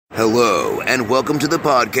Hello, and welcome to the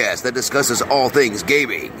podcast that discusses all things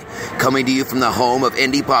gaming. Coming to you from the home of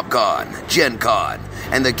Indie PopCon, Gen Con,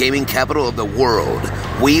 and the gaming capital of the world,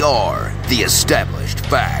 we are the Established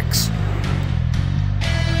Facts.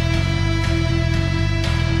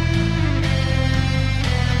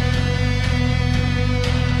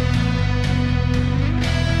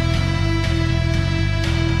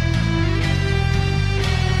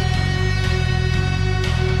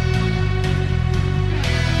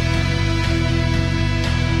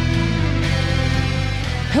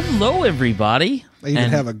 Hello, everybody. I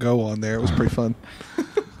even have a go on there. It was pretty fun.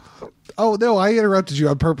 Oh, no, I interrupted you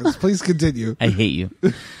on purpose. Please continue. I hate you.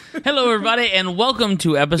 Hello, everybody, and welcome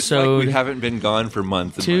to episode... Like we haven't been gone for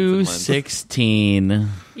months and 216.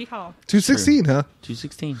 months. Yeehaw. 216, huh?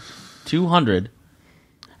 216.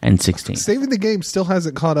 216. Saving the Game still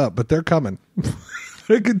hasn't caught up, but they're coming.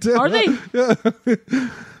 Are they? Yeah.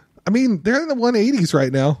 I mean, they're in the 180s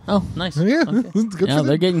right now. Oh, nice. Yeah, Okay. good Yeah, for they're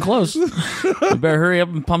them. getting close. We better hurry up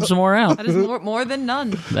and pump some more out. That is more than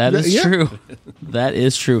none. That is Yeah. true. That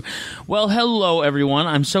is true. Well, hello, everyone.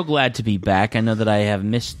 I'm so glad to be back. I know that I have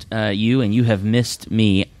missed you, and you have missed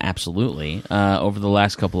me, absolutely, over the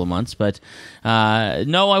last couple of months. But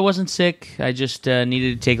no, I wasn't sick. I just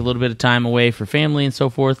needed to take a little bit of time away for family and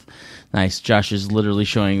so forth. Nice. Josh is literally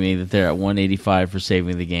showing me that they're at 185 for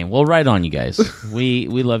saving the game. Well, right on, you guys. We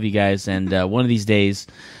love you guys, and one of these days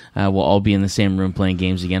we'll all be in the same room playing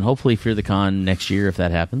games again. Hopefully Fear the Con next year if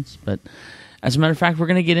that happens. But as a matter of fact, we're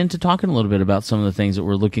going to get into talking a little bit about some of the things that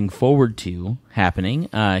we're looking forward to happening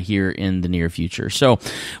here in the near future. So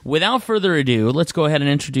without further ado, let's go ahead and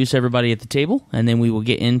introduce everybody at the table, and then we will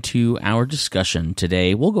get into our discussion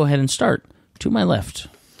today. We'll go ahead and start to my left.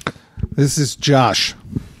 This is Josh.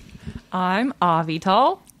 I'm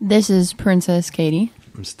Avital. This is Princess Kaytie.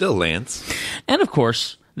 I'm still Lance. And of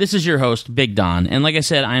course, this is your host, Big Don. And like I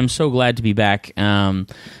said, I am so glad to be back.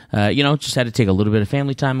 Just had to take a little bit of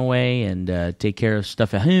family time away and take care of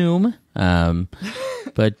stuff at home.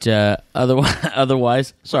 But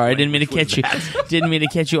otherwise, sorry, I didn't mean to catch you. Didn't mean to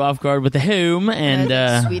catch you off guard with the home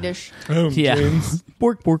and Swedish. yeah,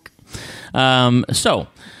 bork. So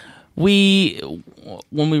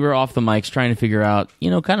when we were off the mics trying to figure out,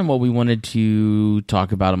 kind of what we wanted to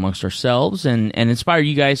talk about amongst ourselves and inspire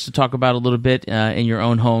you guys to talk about a little bit in your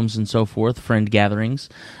own homes and so forth, friend gatherings,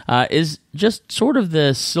 is just sort of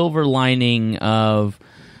the silver lining of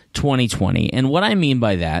 2020. And what I mean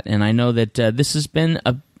by that, and I know that this has been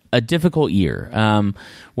a difficult year,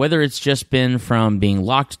 whether it's just been from being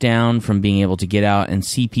locked down, from being able to get out and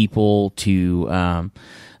see people, to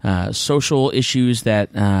social issues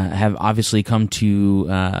that have obviously come to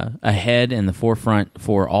a head in the forefront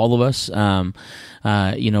for all of us,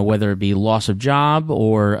 whether it be loss of job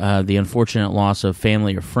or the unfortunate loss of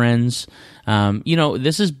family or friends.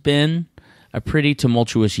 This has been a pretty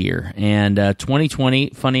tumultuous year. And 2020,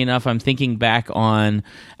 funny enough, I'm thinking back on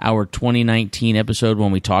our 2019 episode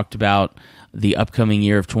when we talked about the upcoming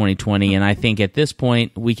year of 2020, and I think at this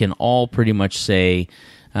point we can all pretty much say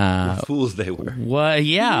What fools they were. Well,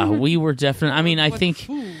 yeah, we were definitely. I mean, I think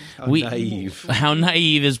naive. How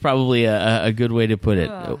naive is probably a good way to put it.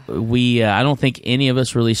 I don't think any of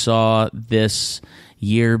us really saw this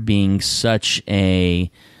year being such an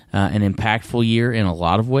impactful year in a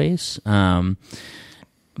lot of ways.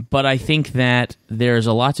 But I think that there's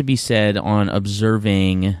a lot to be said on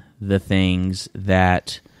observing the things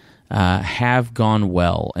that have gone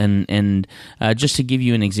well, and just to give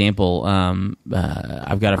you an example,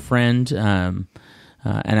 I've got a friend, and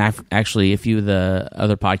actually a few of the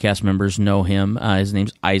other podcast members know him. His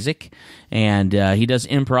name's Isaac, and he does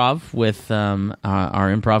improv with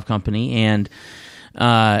our improv company, and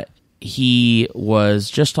he was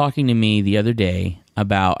just talking to me the other day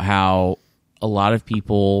about how a lot of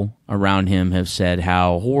people around him have said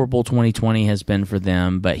how horrible 2020 has been for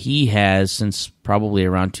them, but he has, since probably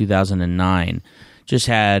around 2009, just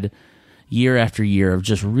had year after year of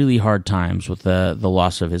just really hard times with the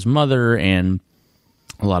loss of his mother and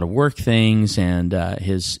a lot of work things, and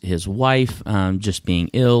his wife just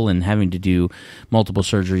being ill and having to do multiple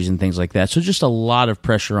surgeries and things like that. So just a lot of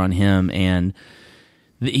pressure on him, and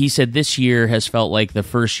he said this year has felt like the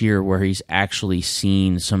first year where he's actually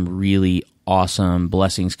seen some really awesome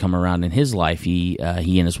blessings come around in his life. He and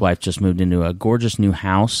his wife just moved into a gorgeous new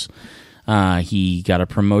house. He got a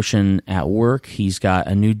promotion at work. He's got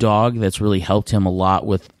a new dog that's really helped him a lot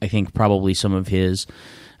with, I think, probably some of his,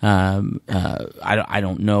 I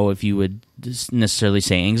don't know if you would necessarily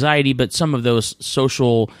say anxiety, but some of those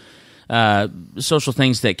social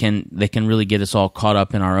things that can really get us all caught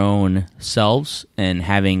up in our own selves, and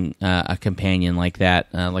having a companion like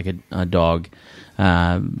that, like a dog,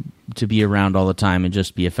 to be around all the time and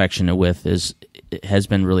just be affectionate with has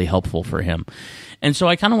been really helpful for him. And so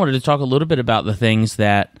I kind of wanted to talk a little bit about the things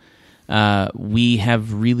that we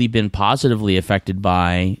have really been positively affected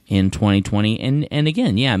by in 2020, and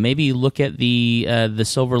again, maybe look at the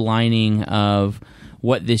silver lining of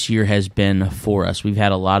what this year has been for us. We've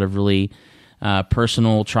had a lot of really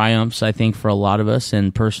personal triumphs, I think, for a lot of us,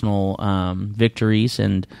 and personal victories,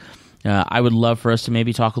 and I would love for us to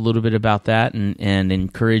maybe talk a little bit about that and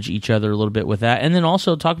encourage each other a little bit with that, and then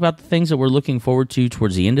also talk about the things that we're looking forward to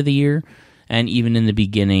towards the end of the year and even in the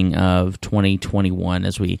beginning of 2021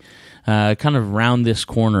 as we kind of round this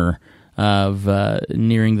corner of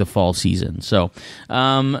nearing the fall season. So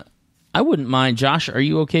I wouldn't mind. Josh, are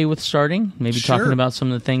you okay with starting? Maybe Sure. talking about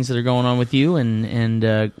some of the things that are going on with you, and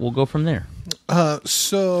we'll go from there.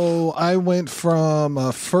 So I went from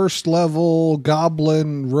a first level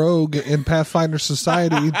goblin rogue in Pathfinder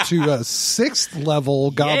Society to a sixth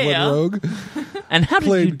level goblin rogue. And how did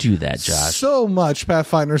you Played do that, Josh? So much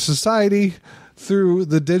Pathfinder Society through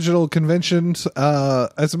the digital conventions.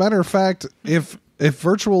 As a matter of fact, if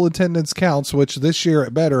virtual attendance counts, which this year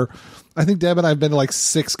it better, I think Deb and I have been to like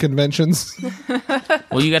 6 conventions.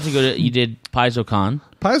 Well, you got to go to. You did PaizoCon.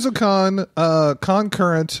 PaizoCon,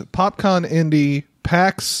 Concurrent, PopCon Indie,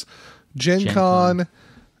 PAX, Gen Con,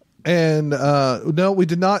 and no, we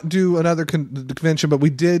did not do another convention, but we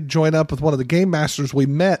did join up with one of the game masters we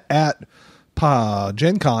met at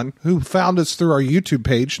Gen Con, who found us through our YouTube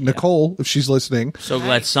page, Nicole, if she's listening. So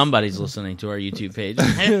glad somebody's listening to our YouTube page.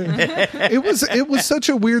 It was such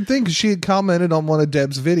a weird thing because she had commented on one of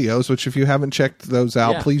Deb's videos, which if you haven't checked those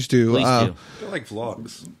out, please do. Please do. They're like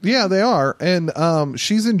vlogs. Yeah, they are, and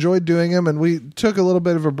she's enjoyed doing them. And we took a little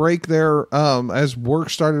bit of a break there as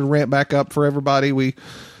work started to ramp back up for everybody. We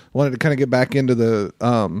wanted to kind of get back into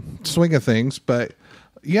the swing of things, but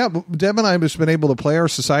yeah, Deb and I have just been able to play our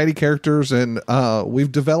society characters, and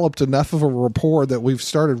we've developed enough of a rapport that we've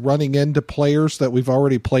started running into players that we've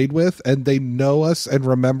already played with, and they know us and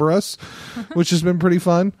remember us, which has been pretty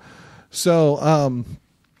fun. So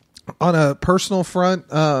on a personal front,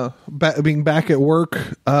 being back at work,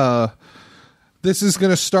 this is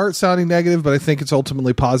going to start sounding negative, but I think it's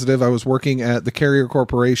ultimately positive. I was working at the Carrier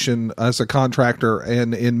Corporation as a contractor,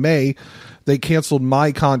 and in May, they canceled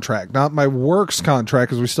my contract, not my works contract,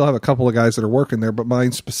 because we still have a couple of guys that are working there, but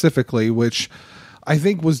mine specifically, which I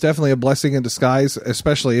think was definitely a blessing in disguise,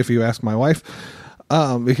 especially if you ask my wife,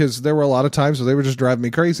 because there were a lot of times where they were just driving me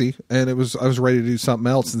crazy, and I was ready to do something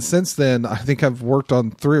else. And since then, I think I've worked on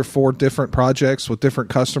 3 or 4 different projects with different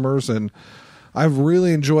customers, and I've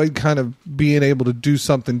really enjoyed kind of being able to do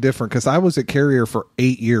something different, because I was at Carrier for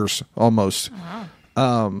 8 years almost. Wow.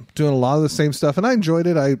 Doing a lot of the same stuff, and I enjoyed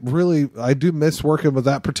it. I do miss working with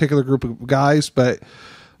that particular group of guys, but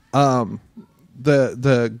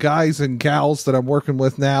the guys and gals that I'm working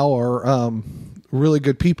with now are really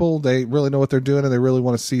good people. They really know what they're doing, and they really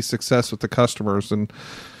want to see success with the customers. And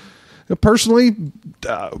personally,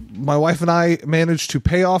 my wife and I managed to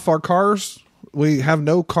pay off our cars. We have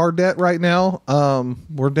no car debt right now.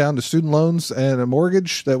 We're down to student loans and a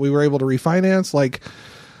mortgage that we were able to refinance. Like,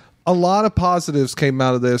 a lot of positives came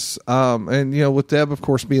out of this, and with Deb, of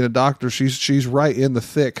course, being a doctor, she's right in the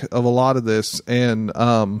thick of a lot of this. And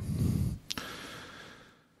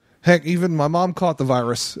heck, even my mom caught the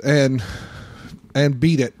virus and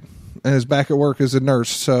beat it, and is back at work as a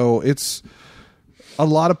nurse. So it's a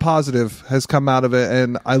lot of positive has come out of it,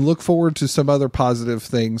 and I look forward to some other positive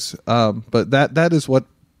things. But that is what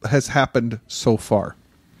has happened so far.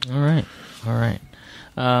 All right.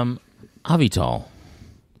 Avital,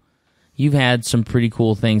 you've had some pretty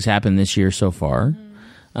cool things happen this year so far.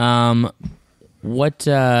 What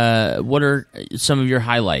are some of your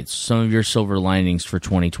highlights, some of your silver linings for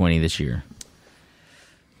 2020 this year?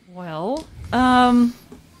 Well,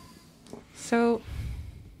 so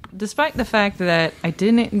despite the fact that I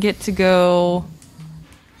didn't get to go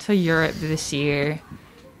to Europe this year,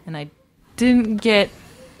 and I didn't get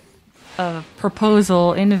a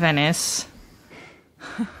proposal in Venice,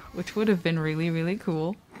 which would have been really, really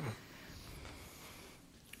cool.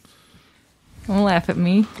 Don't laugh at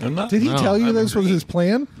me. I'm not. Did he tell you this was his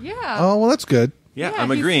plan? Yeah. Oh, well, that's good. Yeah,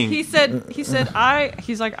 I'm agreeing. He said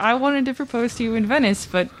I wanted to propose to you in Venice,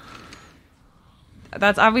 but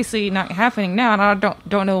that's obviously not happening now, and I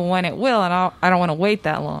don't know when it will, and I don't want to wait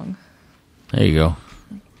that long. There you go.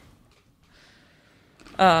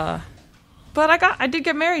 But I did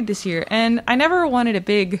get married this year, and I never wanted a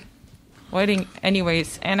big wedding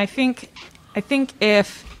anyways, and I think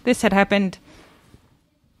if this had happened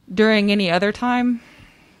during any other time,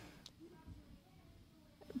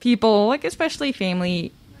 people, like especially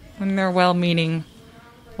family, when they're well-meaning,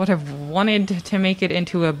 would have wanted to make it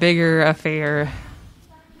into a bigger affair.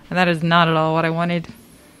 And that is not at all what I wanted.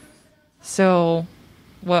 So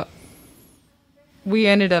what we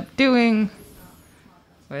ended up doing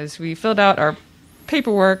was we filled out our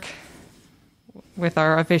paperwork with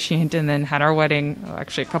our officiant and then had our wedding,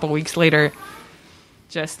 actually a couple weeks later,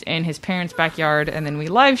 just in his parents' backyard. And then we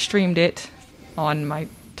live streamed it on my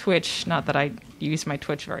Twitch. Not that I use my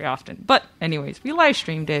Twitch very often. But anyways, we live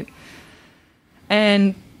streamed it.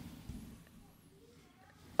 And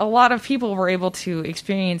a lot of people were able to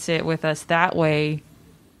experience it with us that way.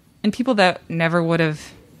 And people that never would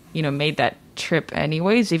have, made that trip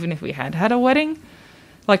anyways, even if we had had a wedding.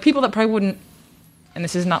 Like, people that probably wouldn't, and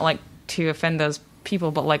this is not, like, to offend those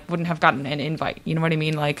people, but, like, wouldn't have gotten an invite. You know what I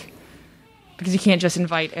mean? Like, because you can't just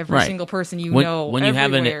invite every single person when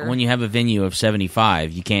everywhere. When you have a venue of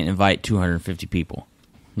 75, you can't invite 250 people.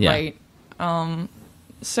 Yeah. Right.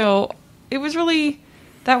 So, it was really,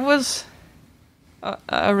 that was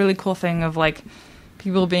a really cool thing of, like,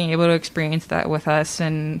 people being able to experience that with us,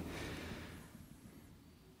 and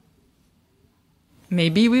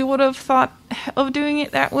maybe we would have thought of doing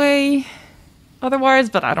it that way otherwise,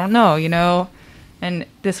 but I don't know, And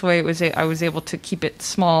this way I was able to keep it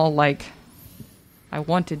small like I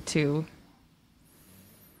wanted to.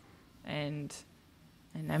 And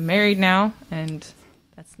I'm married now, and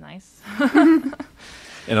that's nice.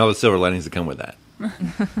 And all the silver linings that come with that.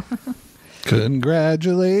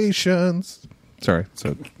 Congratulations. Sorry.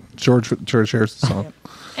 So George shares the song. Yep.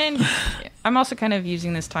 And I'm also kind of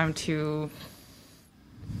using this time to,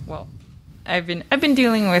 I've been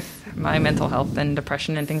dealing with my mental health and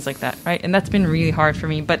depression and things like that, right? And that's been really hard for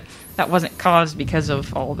me, but that wasn't caused because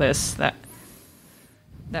of all this that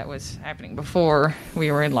was happening before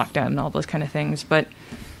we were in lockdown and all those kind of things. But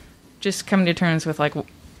just coming to terms with like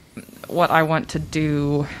what I want to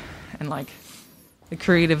do and like the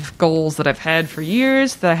creative goals that I've had for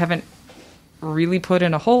years that I haven't really put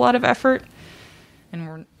in a whole lot of effort, and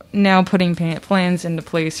we're now putting plans into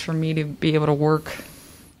place for me to be able to work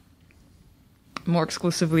more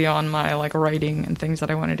exclusively on my like writing and things that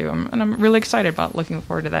I want to do. And I'm really excited about looking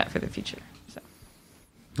forward to that for the future. So.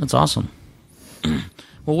 That's awesome.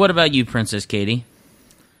 Well, what about you, Princess Kaytie?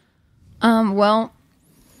 Well,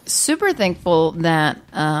 super thankful that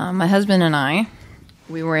my husband and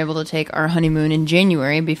we were able to take our honeymoon in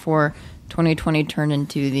January before 2020 turned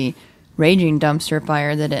into the raging dumpster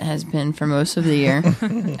fire that it has been for most of the year.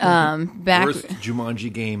 Worst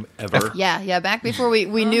Jumanji game ever. Yeah. Back before we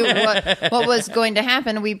knew what was going to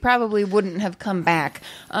happen, we probably wouldn't have come back.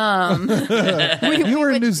 You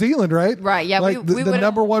were in New Zealand, right? Right. Yeah. Like the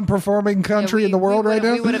number one performing country in the world right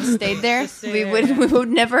now. We would have stayed there. We would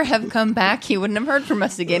never have come back. He wouldn't have heard from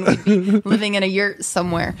us again. We'd be living in a yurt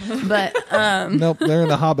somewhere. But nope, they're in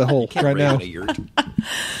the Hobbit hole right now. In a yurt.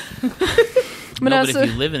 But if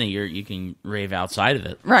you live in a yurt, you can rave outside of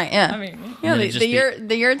it. Right, yeah. I mean,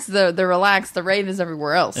 the yurt's the relaxed, the rave is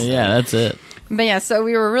everywhere else. Yeah, that's it. But yeah, so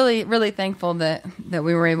we were really, really thankful that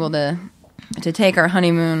we were able to take our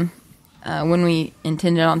honeymoon when we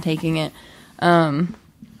intended on taking it.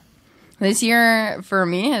 This year for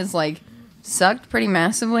me has like sucked pretty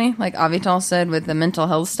massively. Like Avital said with the mental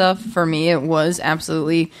health stuff, for me it was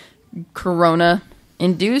absolutely Corona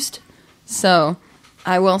induced. So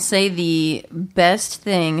I will say the best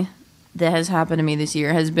thing that has happened to me this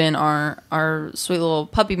year has been our sweet little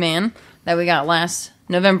puppy man that we got last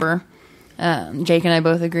November. Jake and I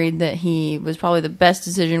both agreed that he was probably the best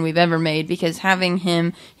decision we've ever made, because having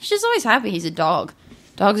him, he's just always happy. He's a dog.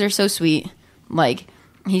 Dogs are so sweet. Like,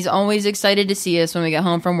 he's always excited to see us when we get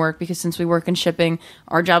home from work, because since we work in shipping,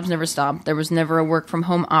 our jobs never stop. There was never a work from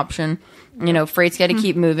home option. Freight's got to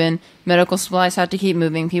keep moving. Medical supplies have to keep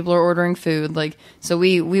moving. People are ordering food. Like, so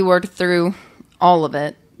we worked through all of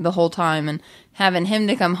it the whole time, and having him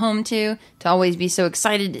to come home to always be so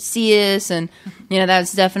excited to see us, and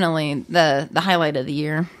that's definitely the highlight of the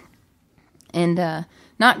year. And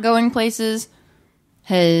not going places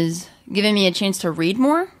has given me a chance to read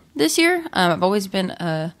more this year. I've always been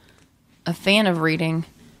a fan of reading,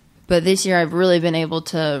 but this year I've really been able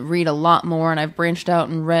to read a lot more, and I've branched out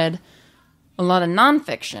and read a lot of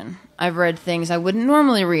nonfiction. I've read things I wouldn't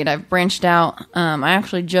normally read. I've branched out. I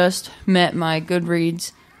actually just met my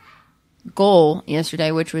Goodreads goal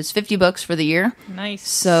yesterday, which was 50 books for the year. Nice.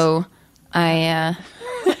 So I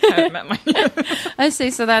haven't met mine yet. I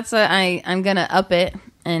say so. That's I'm gonna up it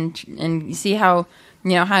and see how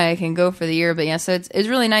how I can go for the year. But yeah, so it's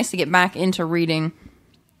really nice to get back into reading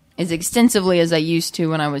as extensively as I used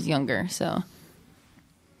to when I was younger. So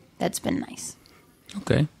that's been nice.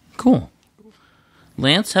 Okay, cool.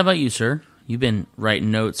 Lance, how about you, sir? You've been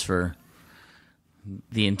writing notes for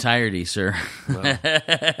The entirety, sir.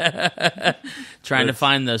 Trying to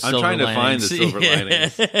find the silver I'm trying to find linings. the silver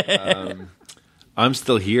linings. I'm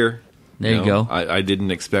still here. There you go. I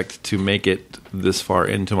didn't expect to make it this far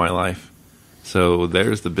into my life. So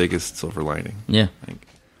there's the biggest silver lining. Yeah. Like,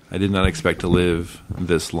 I did not expect to live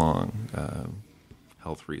this long.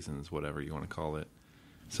 Health reasons, whatever you want to call it.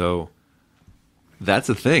 So that's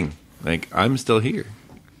a thing. Like, I'm still here.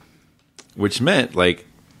 Which meant, like,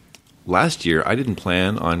 last year I didn't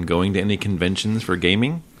plan on going to any conventions for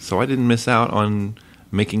gaming, so I didn't miss out on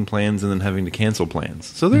making plans and then having to cancel plans.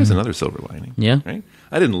 So there's another silver lining. Yeah. Right?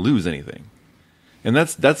 I didn't lose anything. And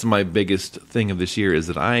that's my biggest thing of this year is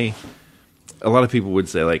that a lot of people would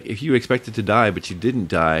say, like, if you expected to die but you didn't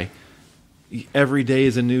die, every day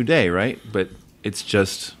is a new day, right? But it's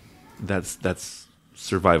just that's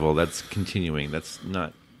survival. That's continuing. That's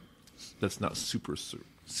not super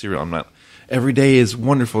serial. I'm not. Every day is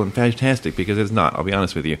wonderful and fantastic because it's not. I'll be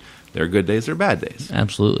honest with you. There are good days. There are bad days.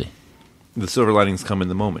 Absolutely. The silver linings come in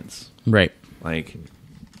the moments. Right. Like,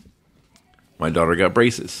 my daughter got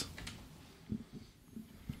braces,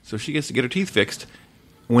 so she gets to get her teeth fixed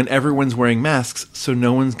when everyone's wearing masks, so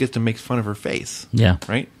no one gets to make fun of her face. Yeah.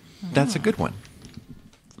 Right? That's a good one.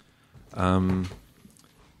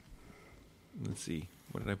 Let's see.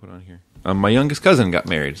 What did I put on here? My youngest cousin got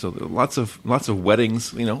married, so lots of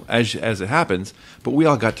weddings, as it happens. But we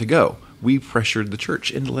all got to go. We pressured the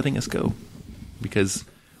church into letting us go because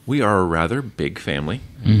we are a rather big family.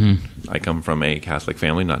 Mm-hmm. I come from a Catholic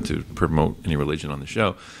family, not to promote any religion on the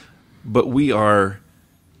show, but we are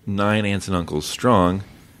 9 aunts and uncles strong,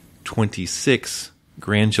 26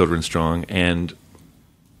 grandchildren strong, and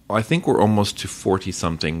I think we're almost to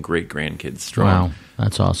 40-something great-grandkids strong. Wow,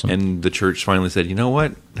 that's awesome. And the church finally said, you know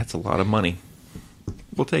what? That's a lot of money.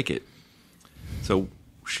 We'll take it. So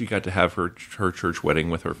she got to have her church wedding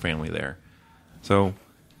with her family there. So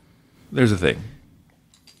there's a thing.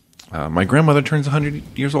 My grandmother turns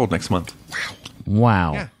 100 years old next month.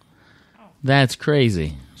 Wow. Yeah. That's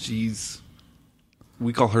crazy.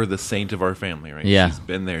 We call her the saint of our family, right? Yeah. She's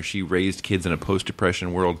been there. She raised kids in a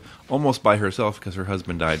post-depression world almost by herself because her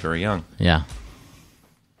husband died very young. Yeah.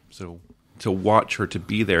 So to watch her, to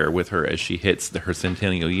be there with her as she hits her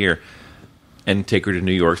centennial year and take her to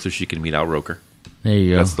New York so she can meet Al Roker. There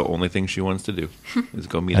you go. That's the only thing she wants to do is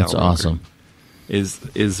go meet Al Roker. That's awesome.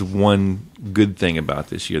 Is one good thing about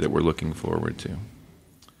this year that we're looking forward to.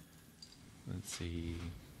 Let's see.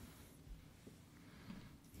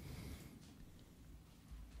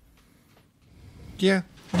 Yeah,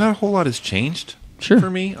 not a whole lot has changed for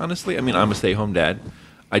me, honestly. I mean, I'm a stay-home dad.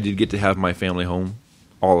 I did get to have my family home,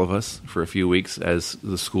 all of us, for a few weeks as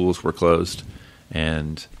the schools were closed.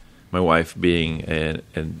 And my wife being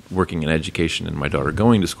and working in education and my daughter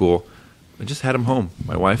going to school, I just had them home.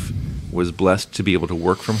 My wife was blessed to be able to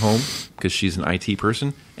work from home because she's an IT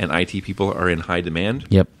person, and IT people are in high demand.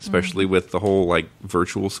 Yep. Especially with the whole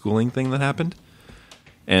virtual schooling thing that happened.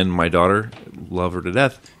 And my daughter, love her to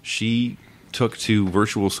death, she took to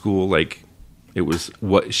virtual school like it was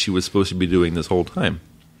what she was supposed to be doing this whole time.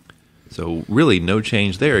 So really no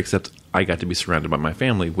change there, except I got to be surrounded by my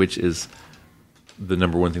family, which is the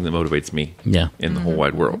number one thing that motivates me in the whole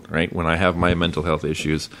wide world, right? When I have my mental health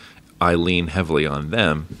issues, I lean heavily on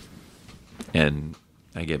them, and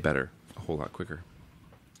I get better a whole lot quicker.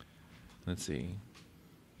 Let's see.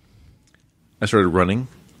 I started running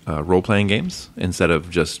role-playing games instead of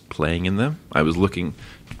just playing in them. I was looking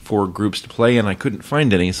for groups to play, and I couldn't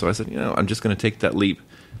find any, so I said, I'm just going to take that leap,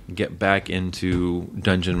 get back into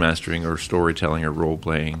dungeon mastering or storytelling or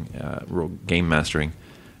role-playing, game mastering,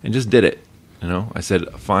 and just did it. I said,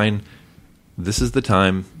 fine, this is the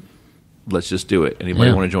time, let's just do it.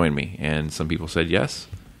 Anybody want to join me? And some people said yes,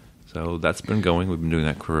 so that's been going. We've been doing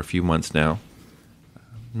that for a few months now.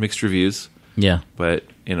 Mixed reviews. Yeah. But,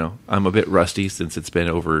 I'm a bit rusty since it's been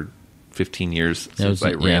over 15 years since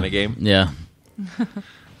I ran a game. Yeah.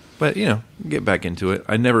 But, get back into it.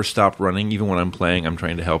 I never stop running. Even when I'm playing, I'm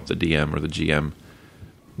trying to help the DM or the GM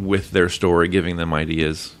with their story, giving them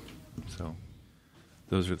ideas. So,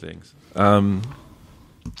 those are things. So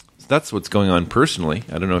that's what's going on personally.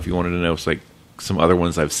 I don't know if you wanted to know some other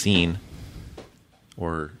ones I've seen,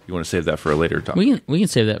 or you want to save that for a later talk. We can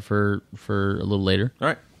save that for a little later. All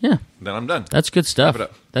right. Yeah. Then I'm done. That's good stuff. Wrap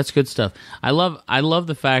it up. That's good stuff. I love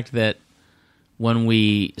the fact that when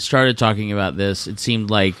we started talking about this, it seemed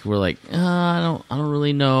like we're like, I don't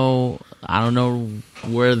really know. I don't know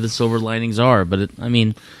where the silver linings are. But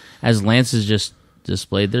as Lance has just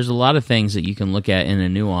displayed, there's a lot of things that you can look at in a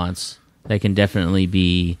nuance that can definitely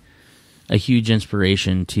be a huge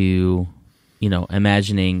inspiration to,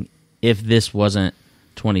 imagining if this wasn't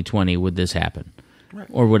 2020, would this happen?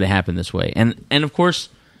 or would it happen this way? And of course,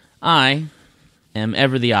 I am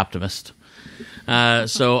ever the optimist.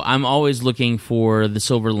 So I'm always looking for the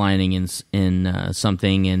silver lining in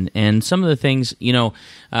something, and some of the things,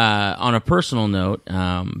 on a personal note,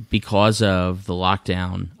 because of the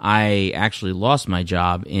lockdown, I actually lost my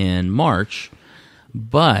job in March,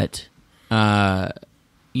 but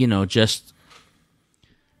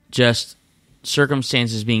just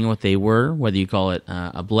circumstances being what they were, whether you call it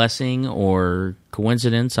a blessing or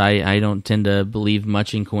coincidence. I don't tend to believe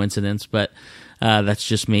much in coincidence, but that's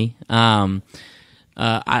just me. My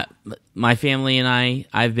family and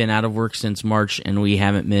I've been out of work since March, and we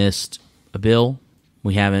haven't missed a bill.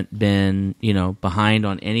 We haven't been, behind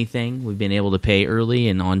on anything. We've been able to pay early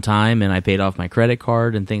and on time, and I paid off my credit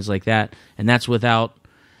card and things like that. And that's without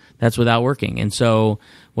working. And so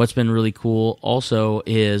what's been really cool also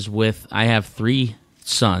is I have 3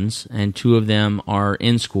 sons, and 2 of them are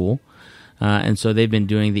in school. And so they've been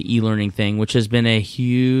doing the e-learning thing, which has been a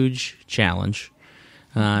huge challenge,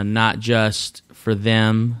 not just for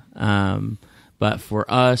them, but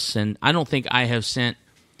for us. And I don't think I have sent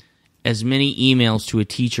as many emails to a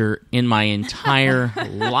teacher in my entire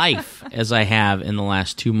life as I have in the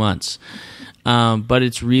last 2 months. But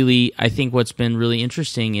it's really, I think what's been really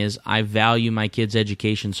interesting is I value my kids'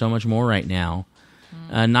 education so much more right now.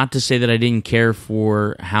 Not to say that I didn't care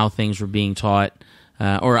for how things were being taught,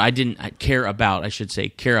 or I didn't care about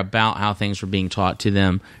how things were being taught to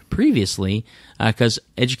them previously, because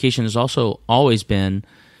education has also always been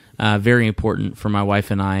very important for my wife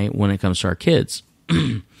and I when it comes to our kids.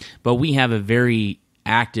 But we have a very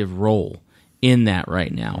active role in that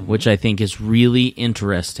right now, which I think is really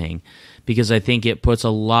interesting, because I think it puts a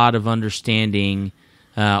lot of understanding,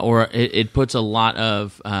 or it puts a lot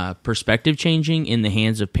of perspective changing in the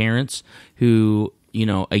hands of parents who,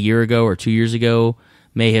 a year ago or 2 years ago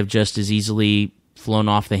may have just as easily flown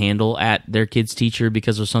off the handle at their kid's teacher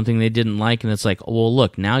because of something they didn't like. And it's like, well,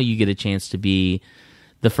 look, now you get a chance to be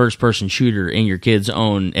the first person shooter in your kid's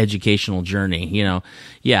own educational journey,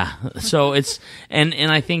 Yeah. So it's, and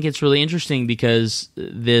I think it's really interesting because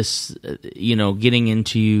this, getting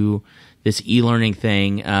into this e-learning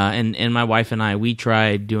thing, and my wife and I, we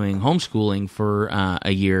tried doing homeschooling for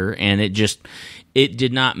a year, and it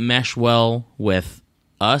did not mesh well with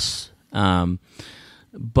us.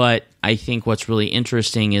 But I think what's really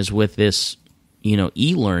interesting is with this,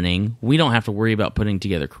 e-learning, we don't have to worry about putting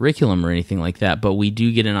together curriculum or anything like that, but we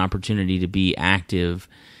do get an opportunity to be active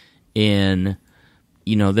in,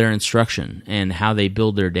 their instruction and how they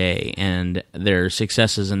build their day and their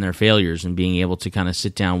successes and their failures, and being able to kind of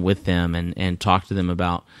sit down with them and talk to them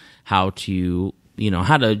about how to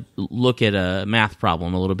look at a math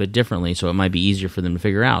problem a little bit differently so it might be easier for them to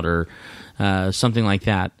figure out, or something like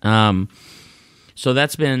that. So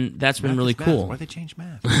that's been really cool. Why they change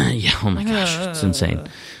math? Yeah, oh my gosh, it's insane.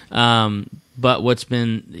 But what's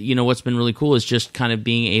been really cool is just kind of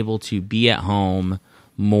being able to be at home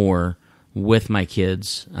more with my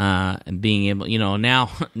kids, and being able, now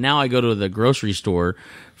I go to the grocery store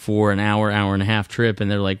for an hour and a half trip,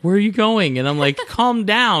 and they're like, "Where are you going?" And I'm like, "Calm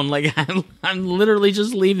down! Like I'm literally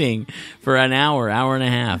just leaving for an hour and a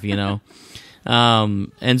half,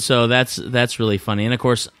 And so that's really funny. And of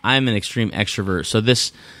course, I'm an extreme extrovert, so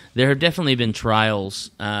there have definitely been trials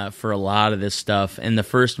for a lot of this stuff. In the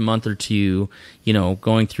first month or two,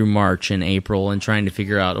 going through March and April and trying to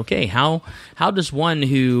figure out, okay, how does one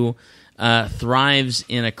who thrives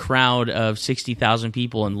in a crowd of 60,000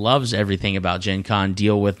 people and loves everything about Gen Con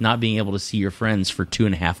deal with not being able to see your friends for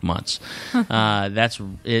 2.5 months? That's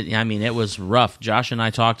it. I mean, it was rough. Josh and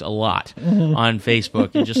I talked a lot on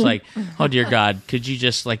Facebook, and just like, oh dear God, could you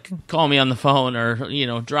just like call me on the phone,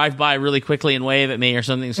 or drive by really quickly and wave at me or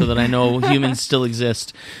something so that I know humans still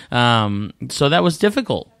exist. So that was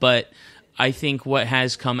difficult, but I think what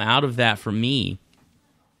has come out of that for me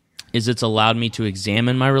is it's allowed me to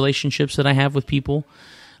examine my relationships that I have with people.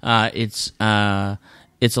 It's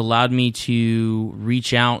allowed me to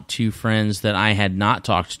reach out to friends that I had not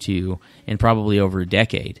talked to in probably over a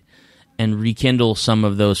decade, and rekindle some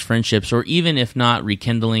of those friendships, or even if not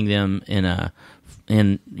rekindling them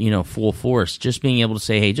in full force, just being able to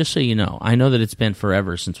say, hey, just so you know, I know that it's been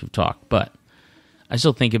forever since we've talked, but I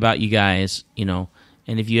still think about you guys,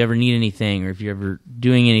 and if you ever need anything, or if you're ever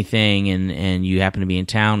doing anything and you happen to be in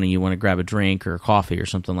town and you want to grab a drink or a coffee or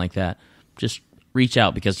something like that, just reach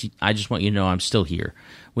out, because I just want you to know I'm still here.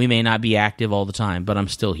 We may not be active all the time, but I'm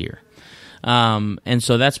still here. And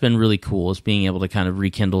so that's been really cool, is being able to kind of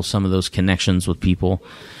rekindle some of those connections with people.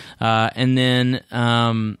 And then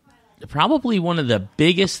probably one of the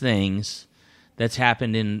biggest things that's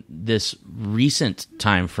happened in this recent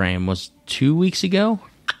time frame was 2 weeks ago.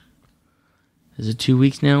 Is it 2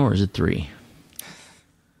 weeks now, or is it 3?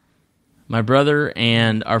 My brother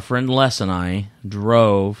and our friend Les and I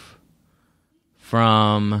drove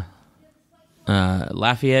from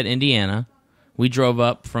Lafayette, Indiana. We drove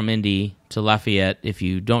up from Indy to Lafayette. If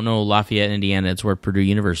you don't know Lafayette, Indiana, it's where Purdue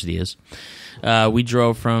University is. We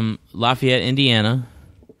drove from Lafayette, Indiana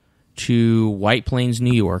to White Plains,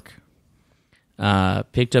 New York.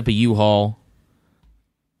 Picked up a U-Haul,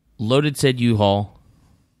 loaded said U-Haul,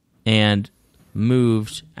 and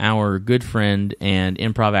moved our good friend and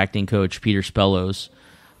improv acting coach, Peter Spellows,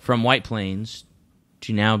 from White Plains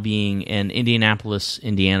to now being an Indianapolis,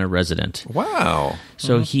 Indiana resident. Wow.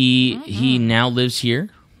 So he now lives here,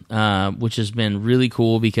 which has been really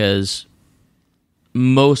cool because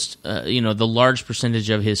most, the large percentage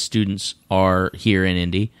of his students are here in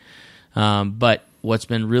Indy. But what's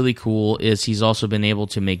been really cool is he's also been able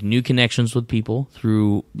to make new connections with people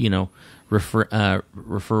through,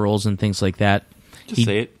 referrals and things like that.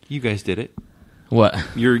 Say it. You guys did it. What?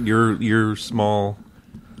 Your small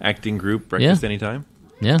acting group, Breakfast Anytime.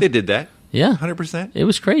 Yeah. They did that. Yeah. 100%. It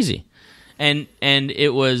was crazy. And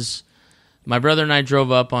it was, my brother and I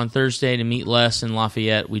drove up on Thursday to meet Les in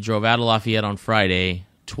Lafayette. We drove out of Lafayette on Friday,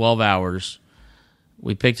 12 hours.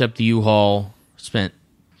 We picked up the U-Haul, spent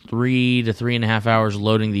 3 to 3.5 hours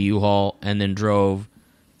loading the U-Haul, and then drove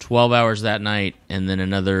 12 hours that night, and then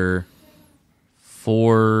another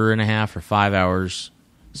 4.5 or 5 hours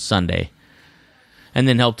Sunday, and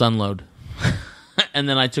then helped unload. And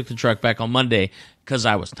then I took the truck back on Monday because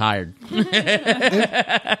I was tired.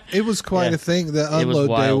 It was quite a thing. The unload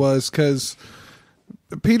day was because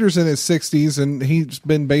Peter's in his 60s and he's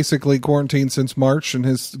been basically quarantined since March and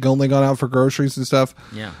has only gone out for groceries and stuff.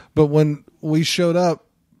 Yeah. But when we showed up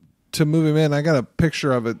to move him in, I got a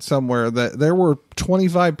picture of it somewhere that there were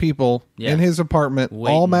 25 people in his apartment,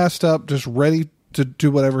 waiting, all masked up, just ready to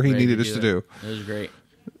do whatever he needed us to do. It was great.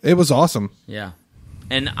 It was awesome. Yeah.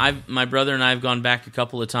 And my brother and I have gone back a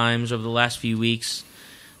couple of times over the last few weeks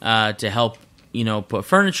to help, put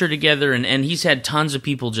furniture together. And he's had tons of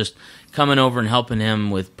people just coming over and helping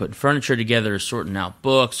him with putting furniture together, sorting out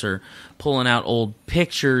books, or pulling out old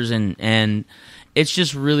pictures. And it's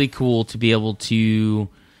just really cool to be able to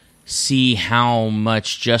see how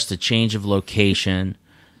much just a change of location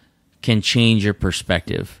can change your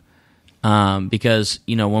perspective. Because,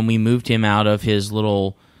 when we moved him out of his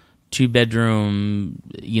little 2-bedroom,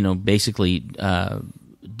 basically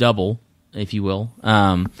double, if you will.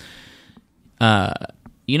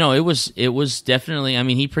 It was definitely. I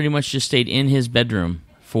mean, he pretty much just stayed in his bedroom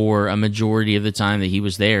for a majority of the time that he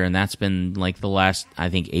was there, and that's been like the last, I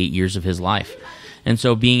think, 8 years of his life. And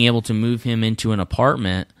so, being able to move him into an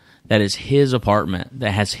apartment that is his apartment,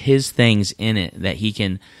 that has his things in it, that he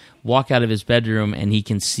can walk out of his bedroom and he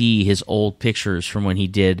can see his old pictures from when he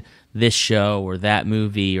did this show or that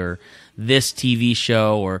movie or this TV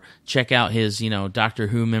show, or check out his, Doctor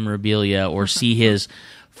Who memorabilia, or see his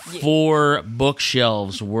 4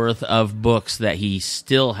 bookshelves worth of books that he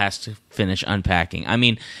still has to finish unpacking. I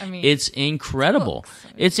mean it's incredible.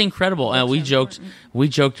 It's incredible. We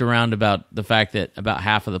joked around about the fact that about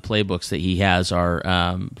half of the playbooks that he has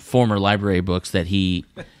are former library books that he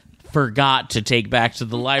forgot to take back to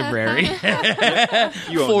the library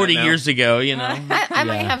 40 years ago, I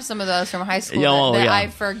might have some of those from high school that I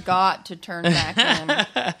forgot to turn back in.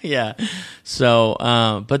 Yeah. So,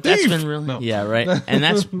 but that's been really, right. And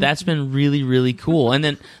that's been really, really cool. And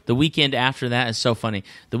then the weekend after that is so funny.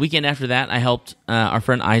 The weekend after that, I helped our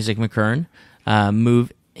friend Isaac McKern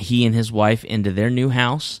move he and his wife into their new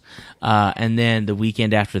house. And then the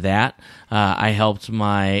weekend after that, I helped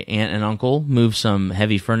my aunt and uncle move some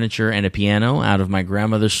heavy furniture and a piano out of my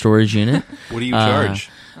grandmother's storage unit. What do you charge?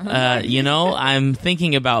 I'm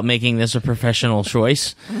thinking about making this a professional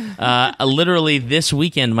choice. Literally this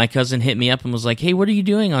weekend, my cousin hit me up and was like, "Hey, what are you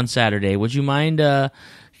doing on Saturday? Would you mind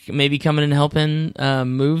maybe coming and helping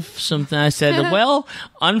move something?" I said, "Well,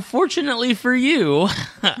 unfortunately for you,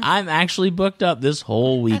 I'm actually booked up this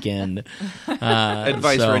whole weekend."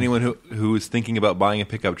 Advice for anyone who is thinking about buying a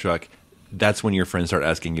pickup truck: that's when your friends start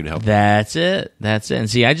asking you to help. That's it. And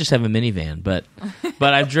see, I just have a minivan, but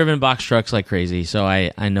I've driven box trucks like crazy, so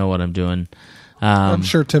I know what I'm doing. I'm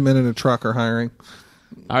sure 2 Men in a Truck are hiring.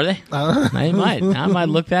 Are they? I might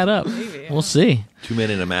look that up. Maybe, yeah. We'll see. 2 men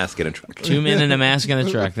in a mask in a truck. 2 men in a mask in a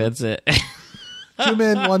truck. That's it. 2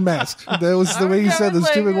 men, 1 mask. That was the way you said this.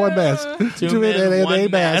 2 men, 1 mask. 2 men and a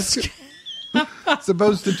mask. As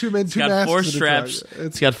opposed to 2 men, 2 masks. 4 straps.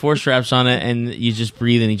 It's got 4 straps on it, and you just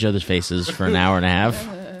breathe in each other's faces for an hour and a half.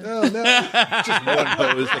 No. Just one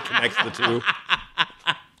hose that connects the two.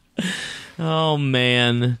 Oh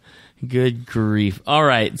man. Good grief. All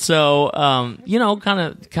right. So,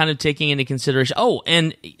 kind of taking into consideration. Oh,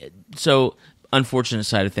 and so unfortunate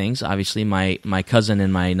side of things, obviously my cousin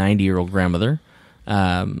and my 90-year-old grandmother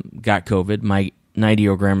got COVID. My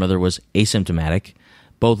 90-year-old grandmother was asymptomatic.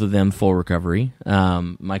 Both of them full recovery.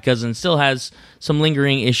 My cousin still has some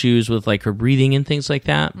lingering issues with like her breathing and things like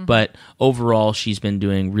that, but overall she's been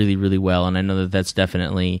doing really, really well. And I know that that's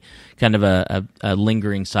definitely kind of a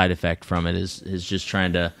lingering side effect from it is just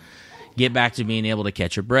trying to get back to being able to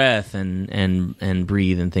catch your breath and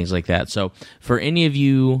breathe and things like that. So for any of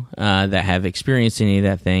you that have experienced any of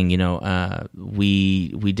that thing,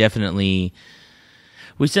 we definitely.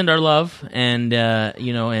 We send our love and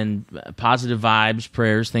and positive vibes,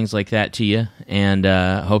 prayers, things like that to you, and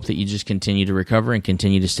hope that you just continue to recover and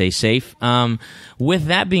continue to stay safe. With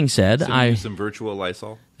that being said, use some virtual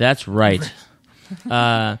Lysol. That's right.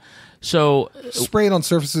 So spray it on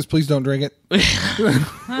surfaces. Please don't drink it. Or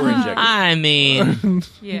inject it. I mean,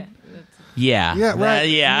 Yeah. yeah, right.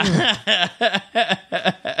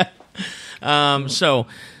 Yeah. So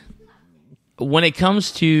when it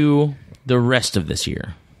comes to the rest of this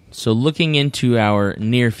year, so looking into our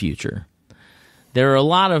near future, there are a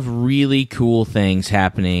lot of really cool things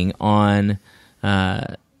happening on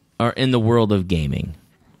or in the world of gaming.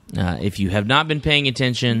 If you have not been paying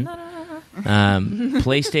attention,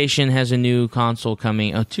 PlayStation has a new console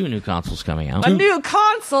coming. Oh, 2 new consoles coming out. A new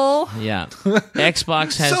console. Yeah,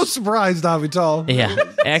 Xbox has. So surprised, Avital. Yeah,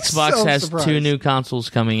 Xbox So has surprised. 2 new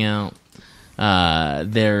consoles coming out.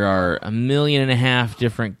 There are 1.5 million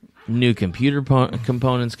different new computer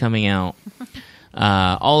components coming out.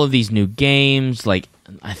 All of these new games, like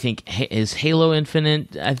I think is Halo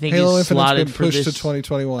Infinite. I think Halo is Infinite's slotted been for pushed this. to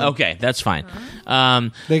 2021. Okay, that's fine.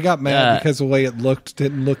 They got mad because the way it looked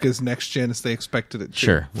didn't look as next gen as they expected it to.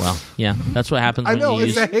 Sure. Well, yeah, that's what happens. I when know you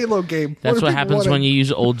it's use, a Halo game. That's what happens when you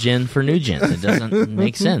use old gen for new gen. It doesn't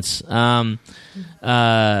make sense.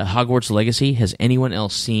 Hogwarts Legacy. Has anyone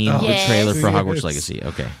else seen the Yes. trailer for Hogwarts Yes. Legacy?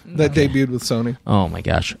 Okay. that debuted with Sony. Oh my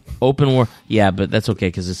gosh. Open war. Yeah, but that's okay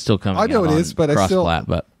because it's still coming. I know out it on is, but I still- cross-plat,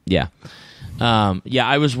 But yeah.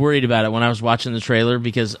 I was worried about it when I was watching the trailer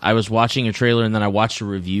because I was watching a trailer and then I watched a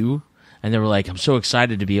review and they were like, I'm so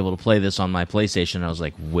excited to be able to play this on my PlayStation. And I was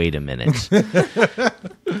like, wait a minute.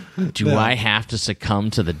 Do I have to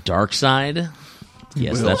succumb to the dark side?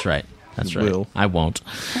 Yes, will. that's right. That's right. Will. I won't.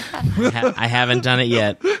 I haven't done it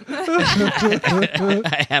yet.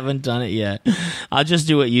 I haven't done it yet. I'll just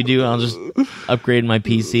do what you do. I'll just upgrade my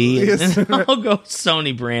PC and Yes. I'll go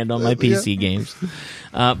Sony brand on my PC games.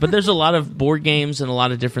 But there's a lot of board games and a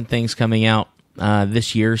lot of different things coming out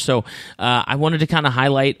this year. So I wanted to kind of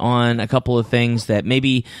highlight on a couple of things that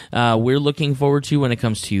maybe we're looking forward to when it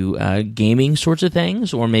comes to gaming sorts of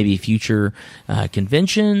things, or maybe future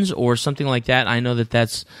conventions or something like that. I know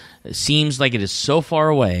that seems like it is so far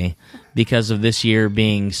away because of this year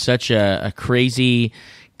being such a crazy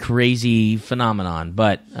phenomenon.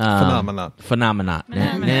 But Phenomenon.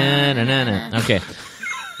 Okay.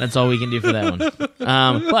 That's all we can do for that one.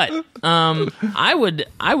 I would,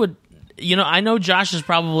 I know Josh is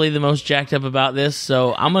probably the most jacked up about this,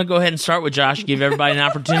 so I'm going to go ahead and start with Josh, give everybody an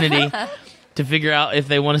opportunity to figure out if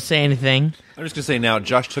they want to say anything. I'm just going to say now,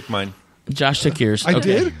 Josh took mine. Josh took yours. I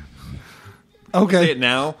Okay. did? Okay. Say it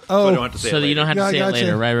now, so I don't have to say So it that you don't have to Yeah, I say it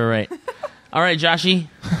gotcha. later. Right. All right, Joshy.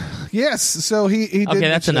 Yes. So he did. Okay,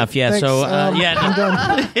 that's mention enough. it. Yeah, Thanks. so, I'm yeah.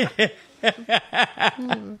 done.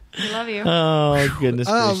 We love you. Oh, goodness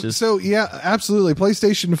gracious. So yeah, absolutely.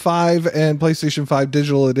 PlayStation 5 and PlayStation 5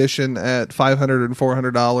 Digital Edition at $500 and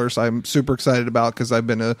 $400. I'm super excited about because I've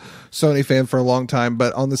been a Sony fan for a long time.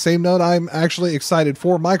 But on the same note, I'm actually excited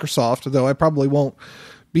for Microsoft, though I probably won't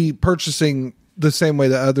be purchasing the same way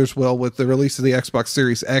that others will with the release of the Xbox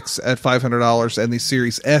Series X at $500 and the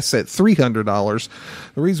Series S at $300.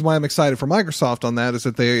 The reason why I'm excited for Microsoft on that is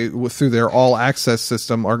that they, through their all access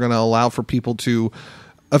system, are going to allow for people to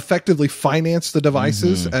effectively finance the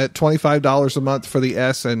devices at $25 a month for the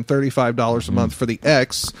S and $35 a month for the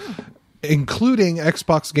X, including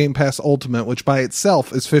Xbox Game Pass Ultimate, which by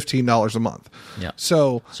itself is $15 a month. Yeah.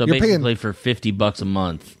 So you're basically paying for $50 a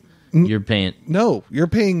month, you're paying. no, you're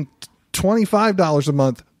paying $25 a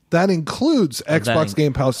month. That includes Xbox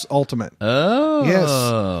Game Pass Ultimate. Oh.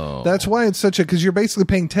 Yes. That's why it's such a, because you're basically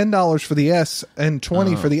paying $10 for the S and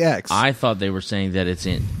 $20 for the X. I thought they were saying that it's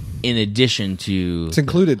in addition to. It's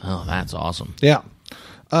included. Oh, that's awesome. Yeah.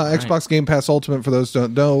 Xbox Game Pass Ultimate, for those who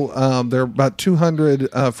don't know, there are about 200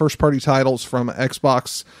 first-party titles from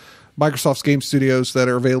Xbox Microsoft's game studios that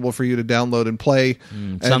are available for you to download and play.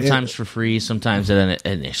 Sometimes for free, sometimes at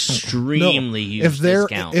an extremely huge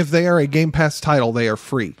discount. If they are a Game Pass title, they are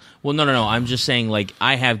free. Well, no. I'm just saying, like,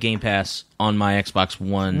 I have Game Pass on my Xbox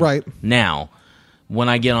One right now. When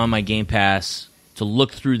I get on my Game Pass to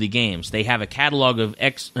look through the games, they have a catalog of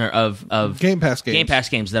Game Pass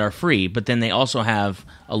games that are free, but then they also have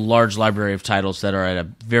a large library of titles that are at a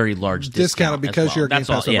very large discount because you're a Game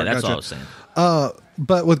Pass. Yeah, that's all I was saying.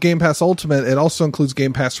 But with Game Pass Ultimate, it also includes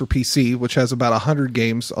Game Pass for PC, which has about 100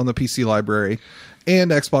 games on the PC library, and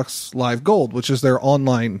Xbox Live Gold, which is their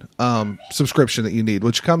online subscription that you need,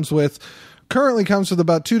 which currently comes with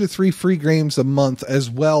about 2 to 3 free games a month, as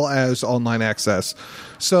well as online access.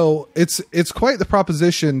 So it's quite the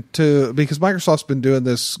proposition because Microsoft's been doing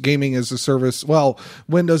this gaming as a service,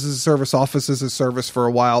 Windows as a service, Office as a service for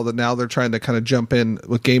a while, that now they're trying to kind of jump in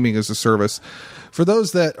with gaming as a service. For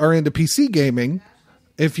those that are into PC gaming,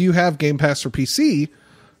 if you have Game Pass for PC,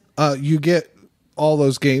 you get all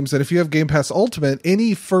those games. And if you have Game Pass Ultimate,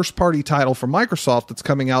 any first-party title from Microsoft that's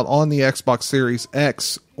coming out on the Xbox Series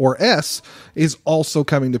X or S is also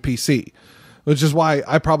coming to PC, which is why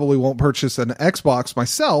I probably won't purchase an Xbox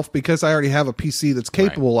myself, because I already have a PC that's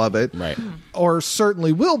capable of it. Right. Or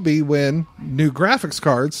certainly will be when new graphics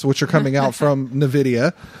cards, which are coming out from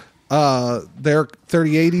NVIDIA, their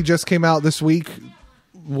 3080 just came out this week,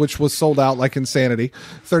 which was sold out like insanity.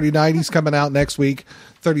 3090's coming out next week.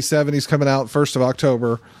 3070's coming out 1st of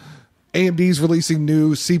October. AMD's releasing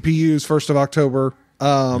new CPUs 1st of October.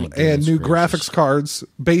 And new graphics cards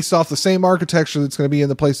based off the same architecture that's going to be in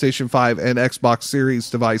the PlayStation 5 and Xbox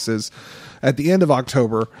Series devices at the end of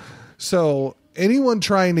October. So anyone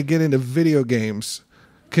trying to get into video games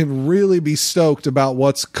can really be stoked about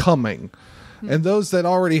what's coming. And those that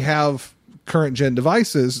already have current gen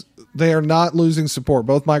devices, they are not losing support.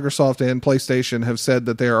 Both Microsoft and PlayStation have said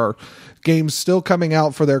that there are games still coming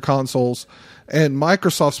out for their consoles. And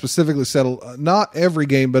Microsoft specifically said not every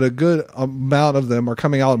game, but a good amount of them are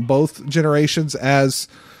coming out in both generations as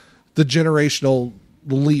the generational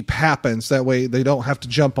leap happens. That way they don't have to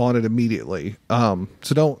jump on it immediately.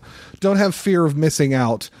 So don't have fear of missing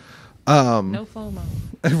out. No FOMO.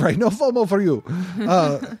 Right, no FOMO for you.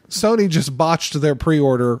 Sony just botched their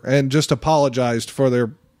pre-order and just apologized for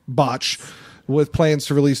their botch, with plans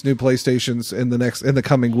to release new PlayStations in the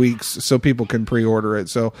coming weeks so people can pre-order it.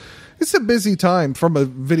 So it's a busy time from a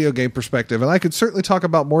video game perspective, and I could certainly talk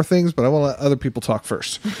about more things, but I want to let other people talk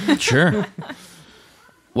first. Sure.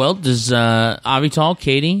 Well, does Avital,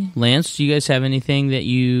 Kaytie, Lance, do you guys have anything that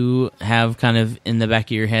you have kind of in the back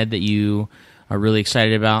of your head that you are really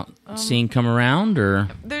excited about seeing come around? Or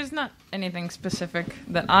there's not anything specific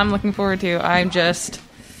that I'm looking forward to.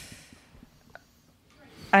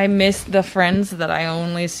 I miss the friends that I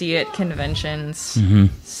only see at conventions. Mm-hmm.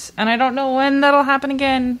 And I don't know when that'll happen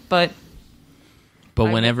again, but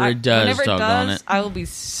whenever it does, I will be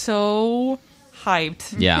so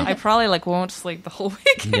hyped. Yeah. I probably won't sleep the whole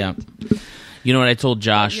weekend. Yeah. You know what I told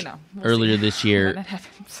Josh earlier this year? When that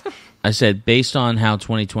happens. I said, based on how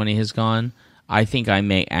 2020 has gone, I think I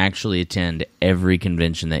may actually attend every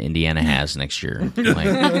convention that Indiana has next year.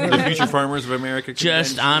 The Future Farmers of America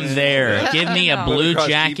convention. I'm there. Give me a blue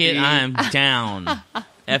jacket. I'm down.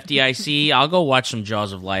 FDIC, I'll go watch some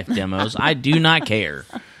Jaws of Life demos. I do not care.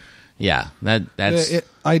 Yeah, that's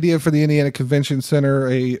idea for the Indiana Convention Center: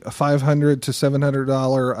 a $500 to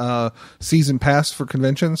 $700 season pass for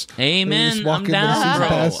conventions. Amen. I'm down, bro.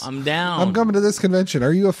 Pass. I'm down. I'm coming to this convention.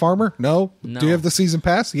 Are you a farmer? No. Do you have the season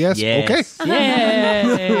pass? Yes. Okay.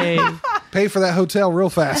 Yay. Pay for that hotel real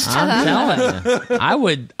fast. I'm telling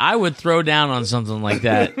you, I would throw down on something like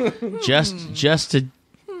that just to.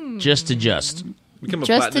 Become a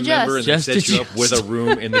platinum member and then set you up with a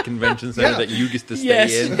room in the convention center that you get to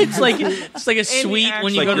stay in. It's like a suite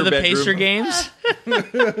when you go to the bedroom. Pacer games.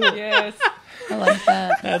 Yes. I like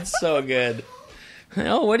that. That's so good.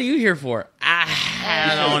 Oh, what are you here for?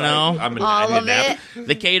 I don't know. All of it.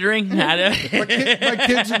 The catering? My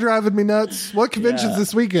kids are driving me nuts. What convention's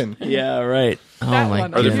this weekekend? Yeah, right. Oh, my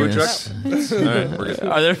Are there food trucks?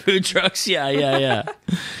 Are there food trucks? Yeah.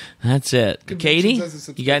 That's it.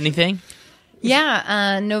 Kaytie, you got anything?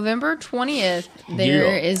 Yeah, November 20th,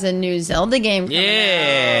 there is a new Zelda game coming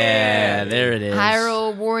out. There it is.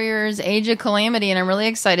 Hyrule Warriors Age of Calamity, and I'm really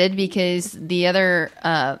excited because the other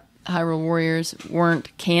Hyrule Warriors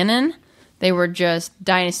weren't canon. They were just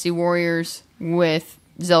Dynasty Warriors with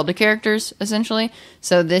Zelda characters, essentially.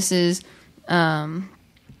 So this is, I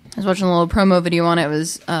was watching a little promo video on it. It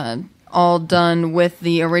was all done with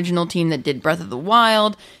the original team that did Breath of the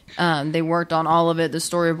Wild. They worked on all of it, the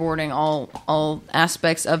storyboarding, all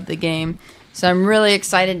aspects of the game. So I'm really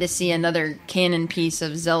excited to see another canon piece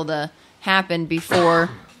of Zelda happen before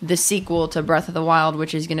the sequel to Breath of the Wild,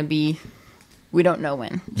 which is going to be, we don't know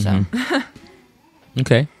when. So,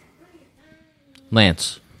 Okay.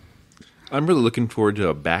 Lance. I'm really looking forward to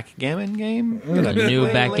a backgammon game. A new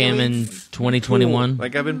backgammon 2021.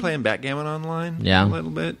 Like, I've been playing backgammon online Yeah. a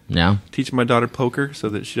little bit. Yeah. Teaching my daughter poker so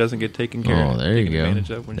that she doesn't get taken care of. Oh, there you taken go. advantage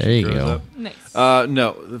of when There she you grows go. up. Nice.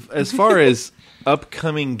 No, as far as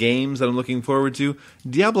upcoming games that I'm looking forward to,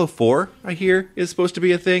 Diablo 4, I hear, is supposed to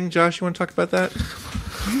be a thing. Josh, you want to talk about that?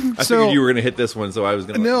 I So- figured you were going to hit this one, so I was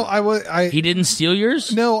going to. No, I He didn't steal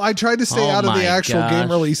yours? No, I tried to stay Oh out of the my actual game gosh.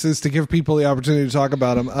 releases to give people the opportunity to talk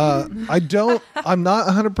about them. I'm not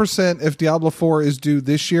 100% if Diablo 4 is due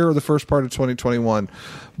this year or the first part of 2021.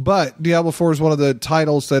 But Diablo 4 is one of the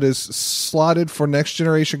titles that is slotted for next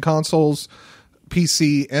generation consoles,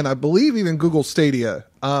 PC, and I believe even Google Stadia.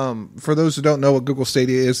 For those who don't know what Google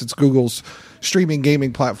Stadia is, it's Google's streaming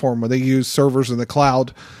gaming platform where they use servers in the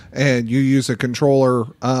cloud and you use a controller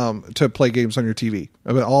to play games on your TV.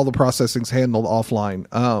 I mean, all the processing's handled offline,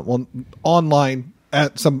 online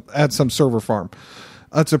at some server farm.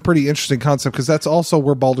 That's a pretty interesting concept because that's also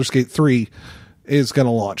where Baldur's Gate 3 is going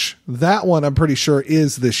to launch. That one I'm pretty sure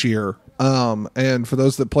is this year. And for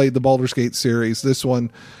those that played the Baldur's Gate series, this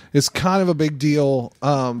one is kind of a big deal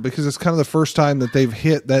because it's kind of the first time that they've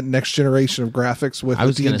hit that next generation of graphics with I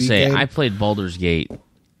was going to say, game. I played Baldur's Gate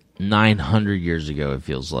 900 years ago, it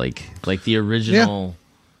feels like. Like the original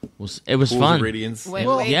was Pools fun. of Radiance. way,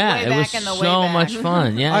 Well, way, Yeah, way it back was in the way so back. much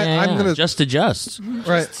fun. Yeah, I'm gonna- just adjust.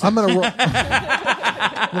 Right. I'm going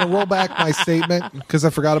to roll back my statement because I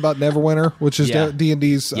forgot about Neverwinter, which is Yeah.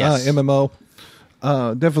 D&D's Yes. MMO.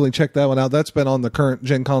 Definitely check that one out. That's been on the current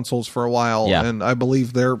gen consoles for a while, Yeah. and I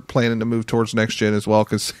believe they're planning to move towards next gen as well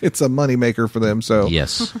because it's a moneymaker for them. So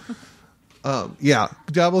Yes. yeah,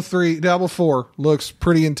 Diablo 4 looks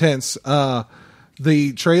pretty intense.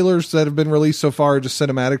 The trailers that have been released so far are just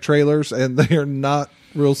cinematic trailers, and they are not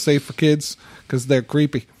real safe for kids because they're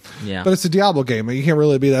creepy. Yeah. But it's a Diablo game, and you can't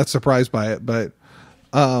really be that surprised by it. But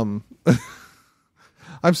I'm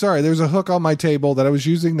sorry, there's a hook on my table that I was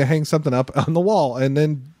using to hang something up on the wall, and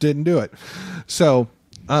then didn't do it. So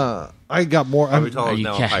I got more. Avital is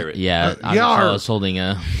now a pirate. Yeah, Yar. I was holding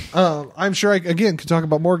a... I'm sure I again could talk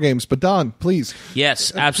about more games, but Don, please.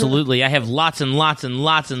 Yes, absolutely. I have lots and lots and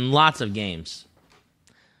lots and lots of games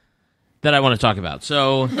that I want to talk about.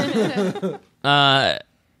 So,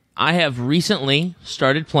 I have recently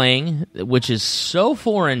started playing, which is so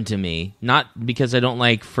foreign to me, not because I don't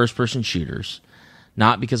like first-person shooters,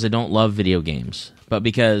 not because I don't love video games, but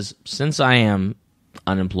because since I am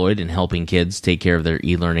unemployed and helping kids take care of their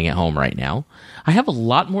e-learning at home right now, I have a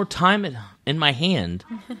lot more time in my hand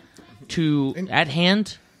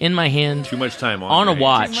in my hand Too much time on a your hands.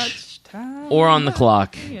 watch Much time. or on the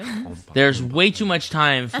clock. Yeah. There's way too much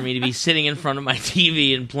time for me to be sitting in front of my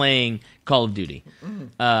TV and playing Call of Duty.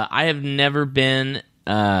 I have never been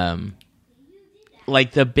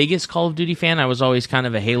like the biggest Call of Duty fan. I was always kind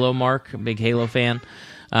of a big Halo fan.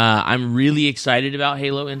 I'm really excited about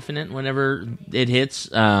Halo Infinite whenever it hits,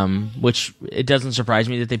 which it doesn't surprise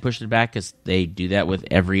me that they pushed it back because they do that with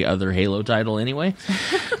every other Halo title anyway.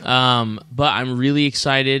 But I'm really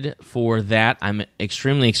excited for that. I'm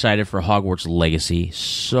extremely excited for Hogwarts Legacy.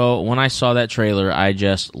 So when I saw that trailer, I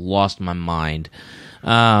just lost my mind.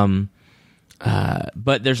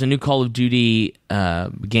 But there's a new Call of Duty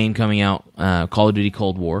game coming out, Call of Duty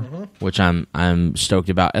Cold War, which I'm stoked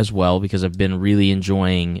about as well because I've been really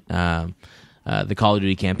enjoying the Call of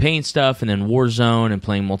Duty campaign stuff, and then Warzone and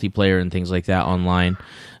playing multiplayer and things like that online,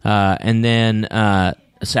 and then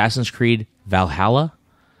Assassin's Creed Valhalla.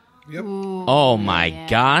 Yep. Oh my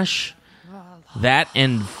gosh, that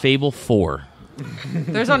and Fable 4.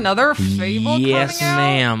 There's another Fable Yes, coming out?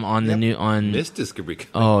 ma'am. On the new on. Mystics could be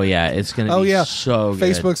coming. Oh yeah, it's gonna Oh be yeah, so good.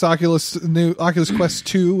 Facebook's Oculus Quest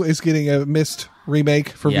 2 is getting a Myst remake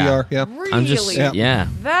for Yeah. VR. Yeah. Really? I'm just yeah.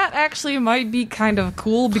 That actually might be kind of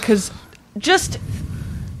cool because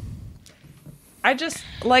I just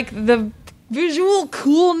like the visual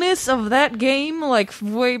coolness of that game, like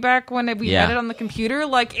way back when we Yeah. had it on the computer.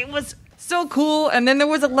 Like it was so cool, and then there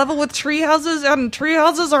was a level with tree houses, and tree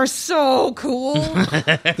houses are so cool.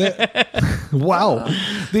 Wow.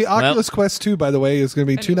 The Oculus Quest 2, by the way, is going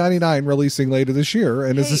to be $299 releasing later this year,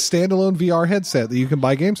 and is a standalone VR headset that you can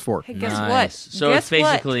buy games for. Hey, guess Nice. what? So Guess it's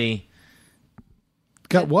basically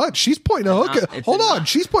Got what? She's pointing a hook at... it's Hold a- on.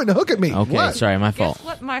 She's pointing a hook at me. okay. What? Sorry, my What? fault. Guess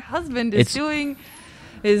what my husband It's- is doing?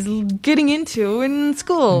 Is getting into in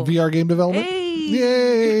school. VR game development? Hey.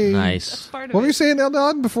 Yay. Nice. Part of What were it. you saying,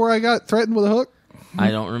 Eldon, before I got threatened with a hook?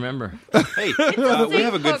 I don't remember. Hey, we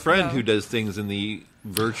have a good friend who does things in the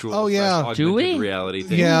virtual augmented Do we? reality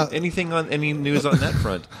thing. Yeah. Any news on that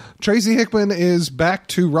front? Tracy Hickman is back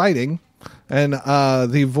to writing, and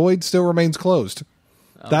the Void still remains closed.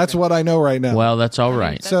 That's what I know right now. Well, that's all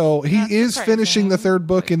right. So he That's is surprising. finishing the third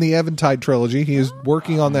book in the Eventide trilogy. He is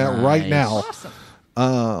working on that right now.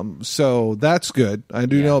 Awesome. So that's good. I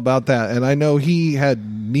do know about that, and I know he had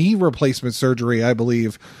knee replacement surgery. I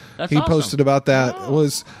believe That's he awesome. posted about that.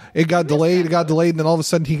 It got delayed, and then all of a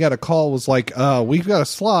sudden he got a call. Was like, "We've got a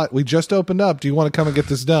slot. We just opened up. Do you want to come and get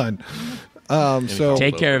this done?" So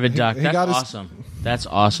Take care of it, Doc. he That's got his- awesome. That's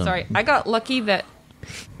awesome. Sorry, I got lucky that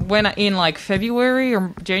when in like February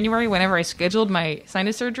or January, whenever I scheduled my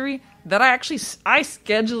sinus surgery, that I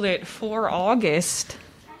scheduled it for August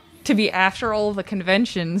to be after all the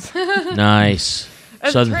conventions. Nice.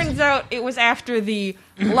 As So it turns out, it was after the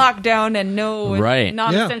lockdown and Right.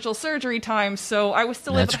 non-essential surgery time, so I was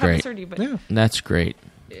still able That's to have great. the surgery, but Yeah. That's great.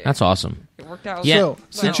 That's awesome. it worked out. Yeah. So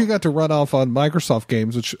since you got to run off on Microsoft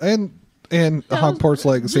games, which and Hogwarts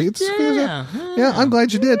Legacy, yeah, I'm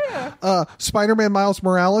glad you did. Spider-Man Miles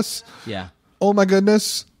Morales. Yeah. Oh my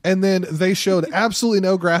goodness. And then they showed absolutely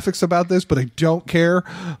no graphics about this, but I don't care.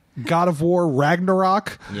 God of War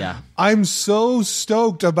Ragnarok. Yeah. I'm so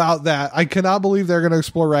stoked about that. I cannot believe they're going to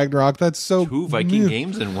explore Ragnarok. That's so 2 Viking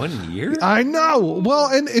games in 1 year? I know. Well,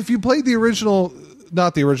 and if you played the original,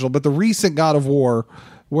 not the original, but the recent God of War,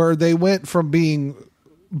 where they went from being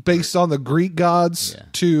based on the Greek gods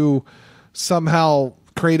to somehow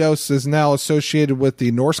Kratos is now associated with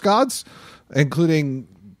the Norse gods, including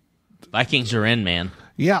Vikings are in, man.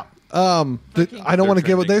 I don't want to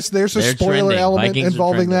give it this. There's a They're spoiler trending. element Vikings are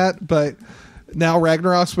involving trending. that, but now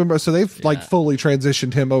Ragnarok's been, so they've like fully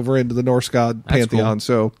transitioned him over into the Norse god pantheon. cool.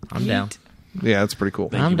 So I'm down. yeah, it's pretty cool.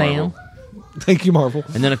 I'm down. Thank you, Marvel.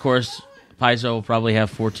 And then, of course, Paizo will probably have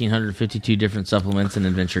 1,452 different supplements and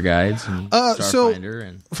adventure guides. And So Starfinder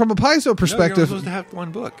and from a Paizo No, you're perspective, supposed to have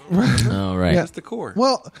one book. oh, right. Yeah. That's the core.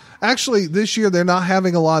 well, actually, this year they're not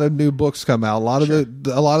having a lot of new books come out. A lot of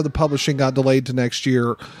the publishing got delayed to next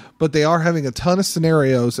year, but they are having a ton of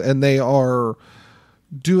scenarios, and they are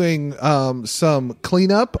doing some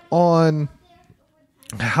cleanup on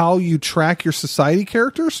how you track your society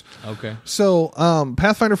characters. Okay. So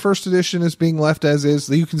Pathfinder First Edition is being left as is.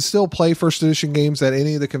 You can still play First Edition games at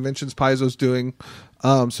any of the conventions Paizo's doing.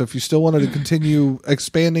 So if you still wanted to continue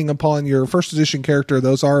expanding upon your First Edition character,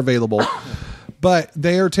 those are available. But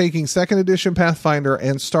they are taking Second Edition Pathfinder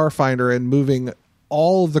and Starfinder and moving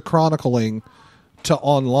all of the chronicling to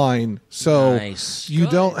online. So Nice. you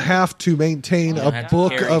don't have to maintain You don't a have to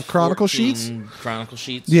book carry of chronicle 14 sheets. Chronicle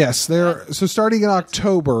sheets. Yes, they're so starting in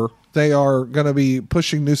October, they are going to be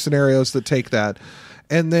pushing new scenarios that take that,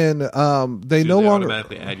 and then they Do no they longer.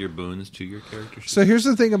 automatically add your boons to your character sheet? So here's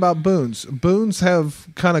the thing about boons. Boons have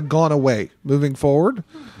kind of gone away moving forward.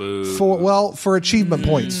 Boo. For achievement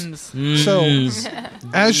points. So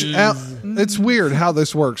it's weird how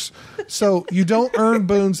this works. So you don't earn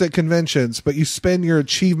boons at conventions, but you spend your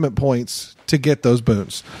achievement points to get those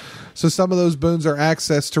boons. So some of those boons are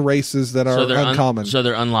access to races that are So they're uncommon, so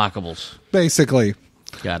they're unlockables. basically.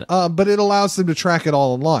 Got it. But it allows them to track it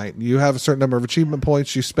all online. You have a certain number of achievement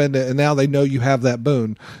points, you spend it, and now they know you have that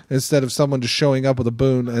boon instead of someone just showing up with a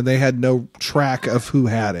boon and they had no track of who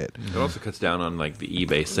had it. It also cuts down on like the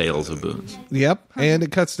eBay sales of boons. Yep, and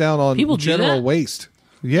it cuts down on People do general that? waste.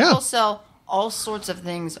 Yeah, People sell all sorts of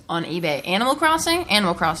things on eBay. Animal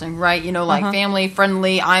Crossing, right? You know, like family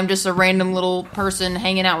friendly. I'm just a random little person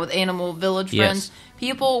hanging out with animal village Yes. friends.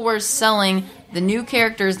 People were selling the new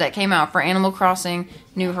characters that came out for Animal Crossing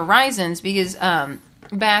New Horizons because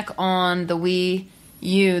back on the Wii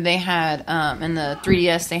U, they had, and the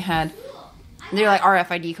 3DS, they're like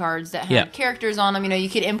RFID cards that had characters on them. You know, you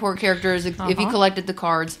could import characters if you collected the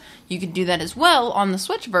cards. You could do that as well on the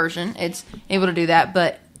Switch version. It's able to do that,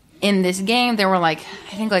 but in this game, there were I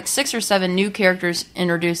think 6 or 7 new characters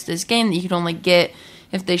introduced this game that you could only get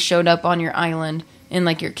if they showed up on your island in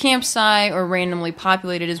your campsite or randomly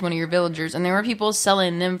populated as one of your villagers. And there were people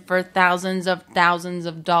selling them for thousands of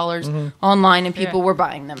dollars online, and people were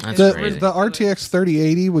buying them. That's crazy. the RTX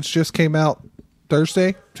 3080, which just came out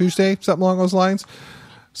Tuesday, something along those lines.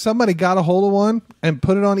 Somebody got a hold of one and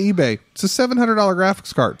put it on eBay. It's a $700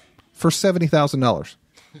 graphics card for $70,000.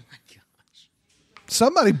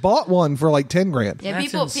 Somebody bought one for $10,000. Yeah,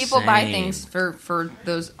 That's people buy insane. things for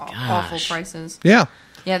those awful prices. Yeah.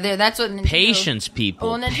 Yeah, that's what Nintendo, Patience,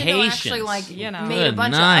 people. Well, Nintendo actually Patience. made a Good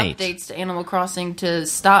bunch night. of updates to Animal Crossing to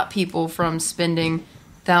stop people from spending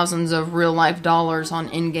thousands of real life dollars on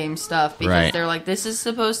in-game stuff because Right. they're like, this is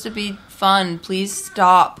supposed to be fun. Please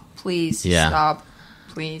stop. Please stop.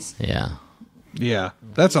 Please. Yeah. Yeah,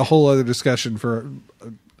 that's a whole other discussion for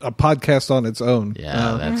a podcast on its own.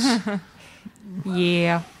 Yeah, that's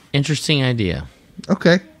Yeah. interesting idea.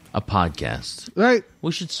 Okay. A podcast. Right.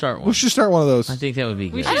 We should start one. We should start one of those. I think that would be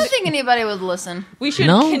good. I don't think anybody would listen. We should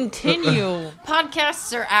No? continue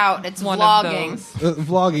Podcasts are out. It's one vlogging. of those.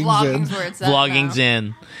 Vlogging's Vlogging's in. where it's at Vlogging's now.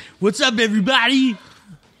 in. What's up, everybody?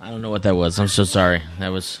 I don't know what that was. I'm so sorry. That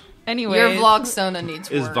was... Anyway. Your vlog Sona needs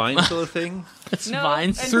Is work. Vine still a thing? That's No, fine.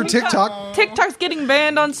 and Through TikTok. TikTok's getting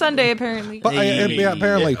banned on Sunday, apparently. But, yeah,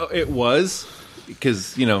 apparently. It was,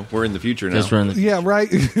 because, we're in the future now. Just run the... Yeah, right.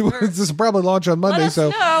 This will probably launch on Monday. Let us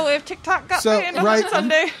so know if TikTok got banned on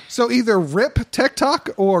Sunday. So either rip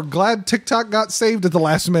TikTok or glad TikTok got saved at the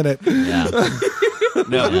last minute. Yeah.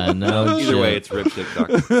 No, Yeah, no either way, shit. it's rip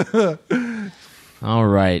TikTok. All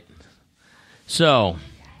right. So,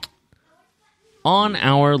 on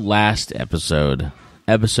our last episode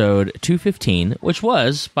 215, which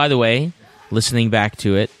was, by the way, listening back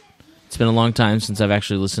to it, it's been a long time since I've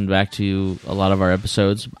actually listened back to a lot of our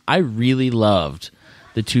episodes. I really loved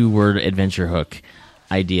the 2-word adventure hook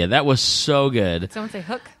idea. That was so good. Someone say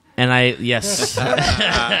hook. And yes.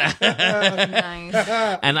 Nice.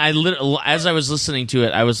 And as I was listening to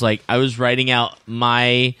it, I was writing out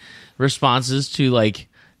my responses to like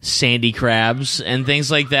sandy crabs and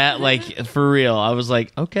things like that. Like for real, I was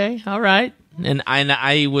like, okay, all right. And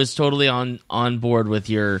I was totally on board with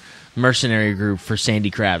your mercenary group for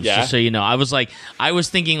sandy crabs. Yeah. Just so you know, I was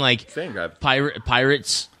thinking like Sand crab.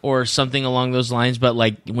 pirates or something along those lines. But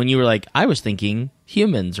like when you were like, I was thinking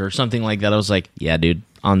humans or something like that. I was like, yeah, dude.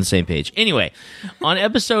 On the same page. Anyway, on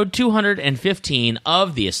episode 215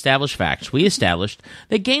 of The Established Facts, we established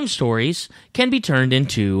that game stories can be turned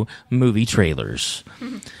into movie trailers.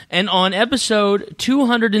 And on episode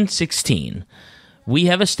 216, we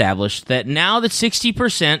have established that now that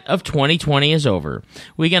 60% of 2020 is over,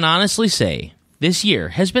 we can honestly say this year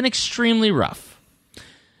has been extremely rough.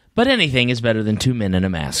 But anything is better than 2 men in a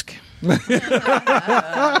mask. I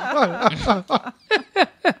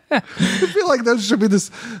feel like that should be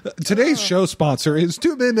today's show sponsor is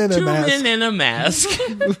 2 Men in a 2 Mask. men in a mask.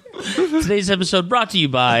 Today's episode brought to you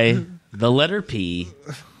by the letter P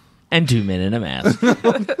and 2 men in a mask.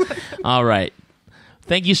 All right.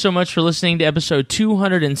 Thank you so much for listening to episode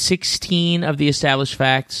 216 of The Established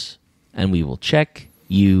Facts, and we will check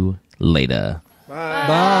you later.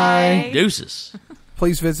 Bye. Deuces.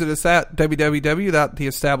 Please visit us at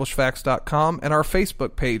www.theestablishedfacts.com and our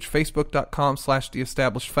Facebook page,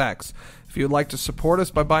 facebook.com/theestablishedfacts. If you would like to support us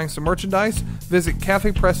by buying some merchandise, visit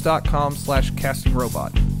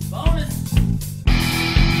cafepress.com/castingrobot. Bonus.